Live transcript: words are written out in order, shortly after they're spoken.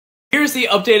Here's the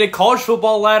updated college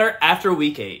football ladder after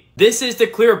week 8. This is the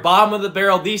clear bottom of the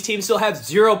barrel. These teams still have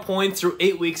 0 points through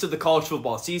 8 weeks of the college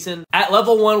football season. At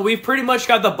level 1, we've pretty much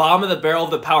got the bottom of the barrel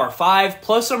of the Power 5,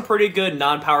 plus some pretty good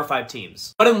non-Power 5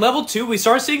 teams. But in level 2, we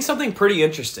start seeing something pretty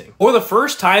interesting. For the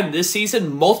first time this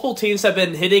season, multiple teams have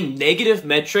been hitting negative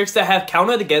metrics that have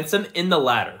counted against them in the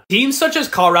ladder. Teams such as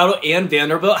Colorado and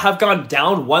Vanderbilt have gone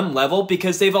down 1 level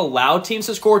because they've allowed teams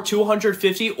to score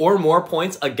 250 or more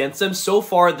points against them so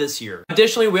far this year.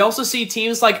 Additionally, we also see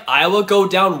teams like Iowa go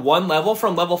down 1 level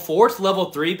from level 4 to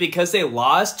level 3 because they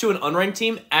lost to an unranked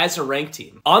team as a ranked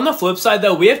team. On the flip side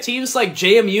though, we have teams like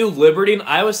JMU, Liberty, and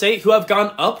Iowa State who have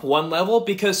gone up 1 level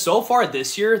because so far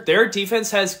this year, their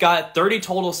defense has got 30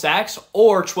 total sacks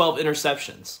or 12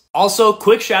 interceptions. Also,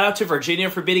 quick shout out to Virginia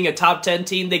for beating a top 10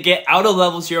 team. They get out of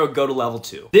level 0, go to level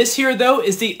 2. This here though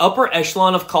is the upper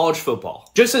echelon of college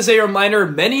football. Just as a reminder,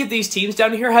 many of these teams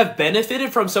down here have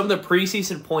benefited from some of the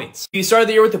preseason points. If you started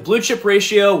the year with a blue chip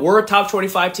ratio, were a top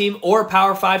 25 team, or a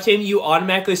Power 5 team, you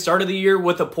automatically started the year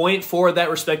with a point for that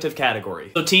respective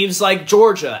category. So teams like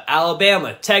Georgia,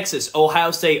 Alabama, Texas,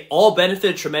 Ohio State all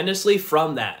benefited tremendously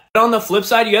from that. But on the flip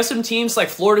side, you have some teams like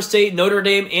Florida State, Notre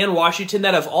Dame, and Washington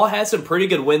that have all had some pretty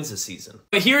good wins this season.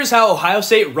 But here's how Ohio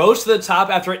State rose to the top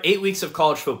after 8 weeks of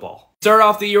college football. Started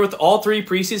off the year with all 3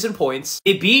 preseason points.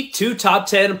 They beat 2 top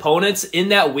 10 opponents in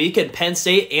that week in Penn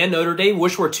State and Notre Dame,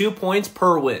 which were 2 points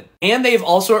per win. And they've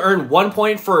also earned 1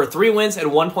 point for 3 wins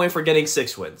and 1 point for getting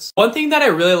 6 wins. One thing that I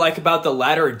really like about the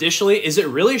ladder additionally is it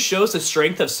really shows the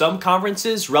strength of some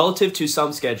conferences relative to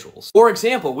some schedules. For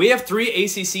example, we have 3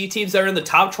 ACC teams that are in the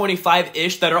top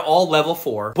 25-ish that are all level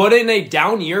 4. But in a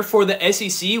down year for the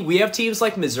SEC, we have teams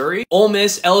like Missouri, Ole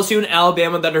Miss, LSU, and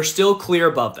Alabama that are still clear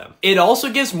above them. It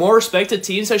also gives more respect to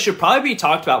teams that should probably be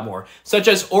talked about more, such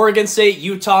as Oregon State,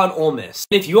 Utah, and Ole Miss.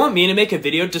 And if you want me to make a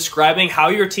video describing how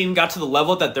your team got to the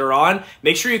level that they're on,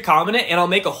 make sure you comment it and I'll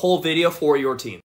make a whole video for your team.